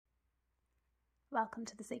Welcome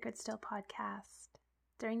to the Sacred Still podcast.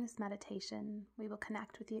 During this meditation, we will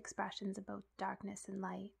connect with the expressions of both darkness and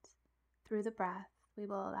light. Through the breath, we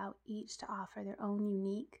will allow each to offer their own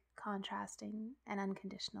unique, contrasting, and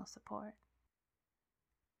unconditional support.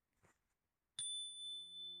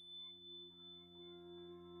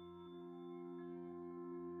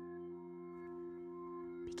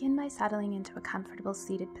 Begin by settling into a comfortable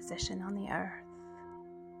seated position on the earth.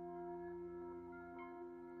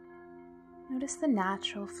 Notice the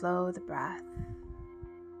natural flow of the breath.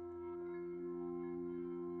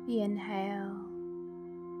 The inhale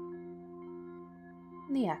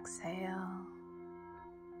and the exhale.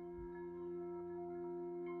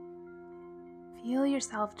 Feel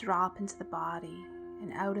yourself drop into the body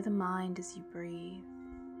and out of the mind as you breathe.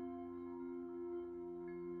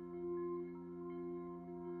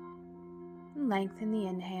 Lengthen the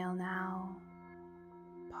inhale now.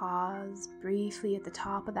 Pause briefly at the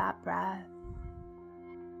top of that breath.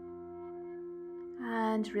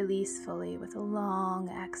 And release fully with a long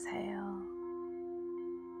exhale.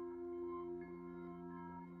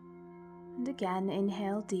 And again,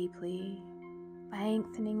 inhale deeply,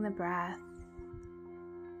 lengthening the breath.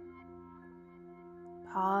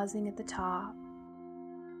 Pausing at the top.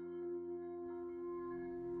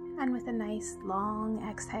 And with a nice long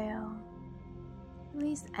exhale,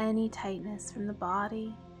 release any tightness from the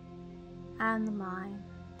body and the mind.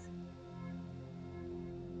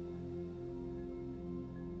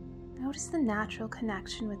 Notice the natural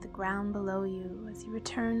connection with the ground below you as you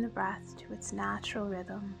return the breath to its natural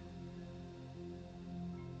rhythm.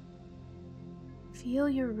 Feel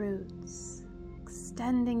your roots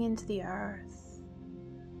extending into the earth,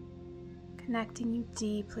 connecting you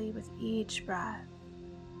deeply with each breath,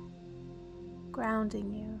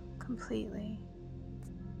 grounding you completely.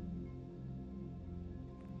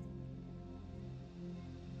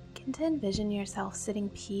 Begin to envision yourself sitting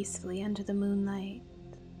peacefully under the moonlight.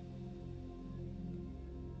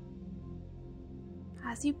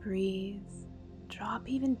 As you breathe, drop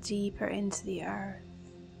even deeper into the earth.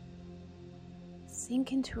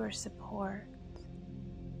 Sink into her support.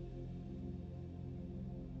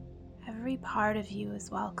 Every part of you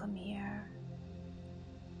is welcome here.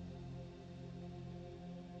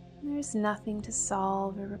 There's nothing to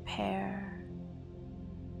solve or repair.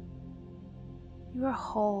 You are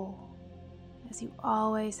whole, as you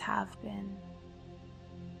always have been.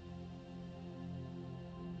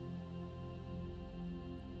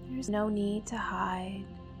 There's no need to hide,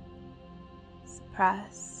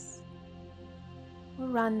 suppress, or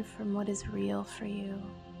run from what is real for you.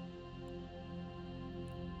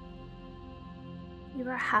 You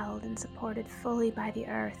are held and supported fully by the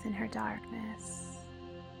earth in her darkness.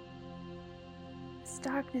 This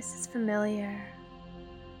darkness is familiar,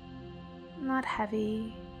 not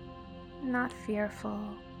heavy, not fearful,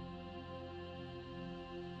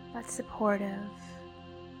 but supportive.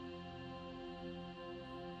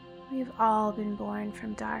 We have all been born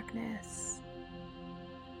from darkness.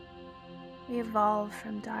 We evolve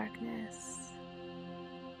from darkness.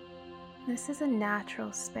 This is a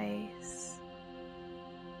natural space.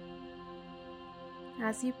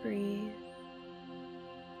 As you breathe,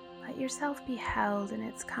 let yourself be held in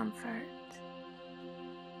its comfort.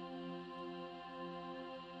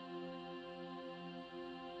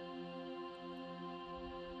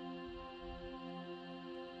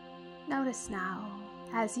 Notice now,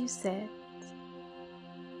 as you sit,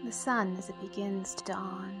 the sun as it begins to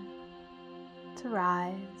dawn, to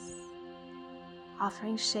rise,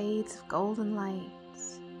 offering shades of golden light.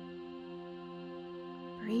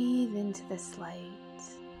 Breathe into this light.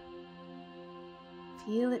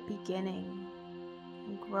 Feel it beginning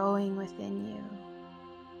and growing within you.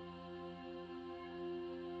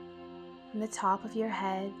 From the top of your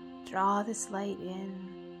head, draw this light in.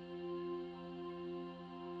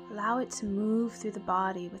 Allow it to move through the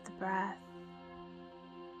body with the breath,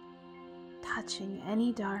 touching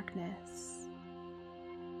any darkness,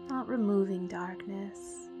 not removing darkness,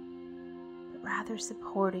 but rather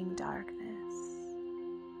supporting darkness.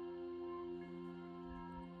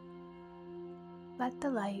 Let the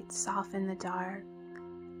light soften the dark,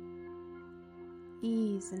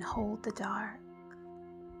 ease and hold the dark.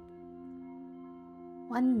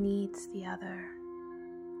 One needs the other.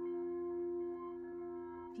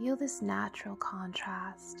 Feel this natural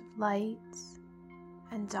contrast of light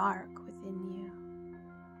and dark within you.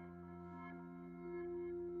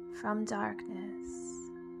 From darkness,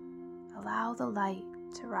 allow the light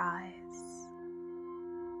to rise.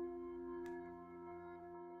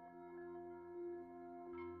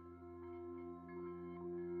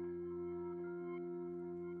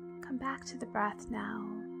 Come back to the breath now.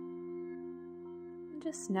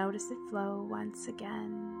 Just notice it flow once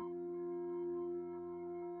again.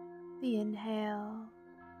 The inhale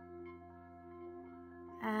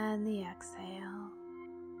and the exhale.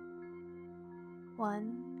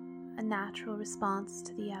 One, a natural response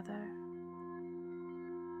to the other.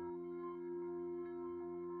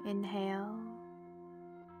 Inhale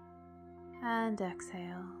and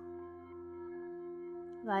exhale.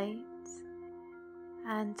 Light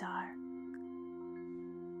and dark.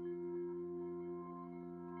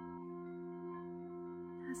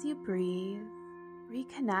 As you breathe,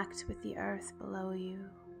 reconnect with the earth below you.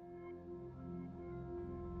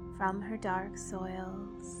 From her dark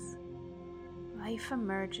soils, life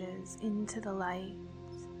emerges into the light.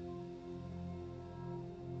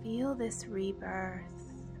 Feel this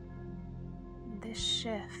rebirth, this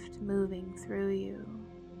shift moving through you.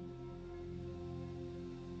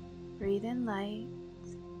 Breathe in light,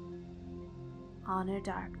 honor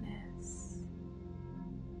darkness.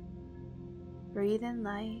 Breathe in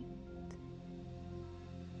light,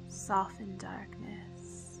 soften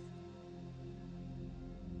darkness.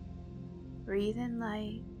 Breathe in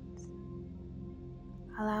light,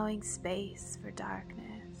 allowing space for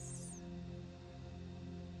darkness.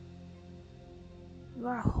 You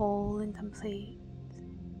are whole and complete,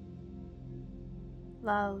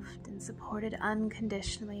 loved and supported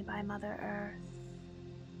unconditionally by Mother Earth.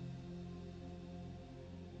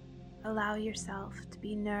 Allow yourself to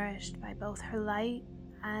be nourished by both her light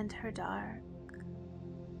and her dark,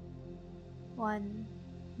 one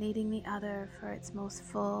needing the other for its most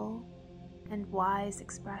full and wise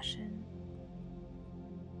expression.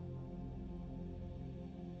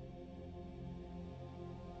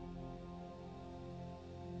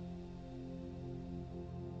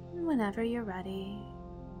 And whenever you're ready,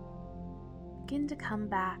 begin to come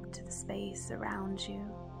back to the space around you.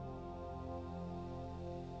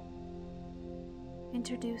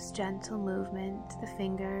 Introduce gentle movement to the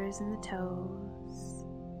fingers and the toes.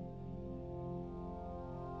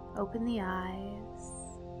 Open the eyes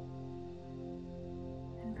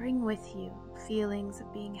and bring with you feelings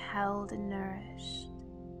of being held and nourished,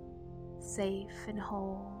 safe and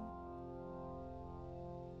whole,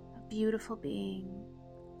 a beautiful being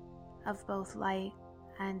of both light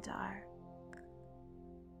and dark.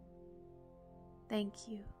 Thank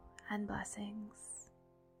you and blessings.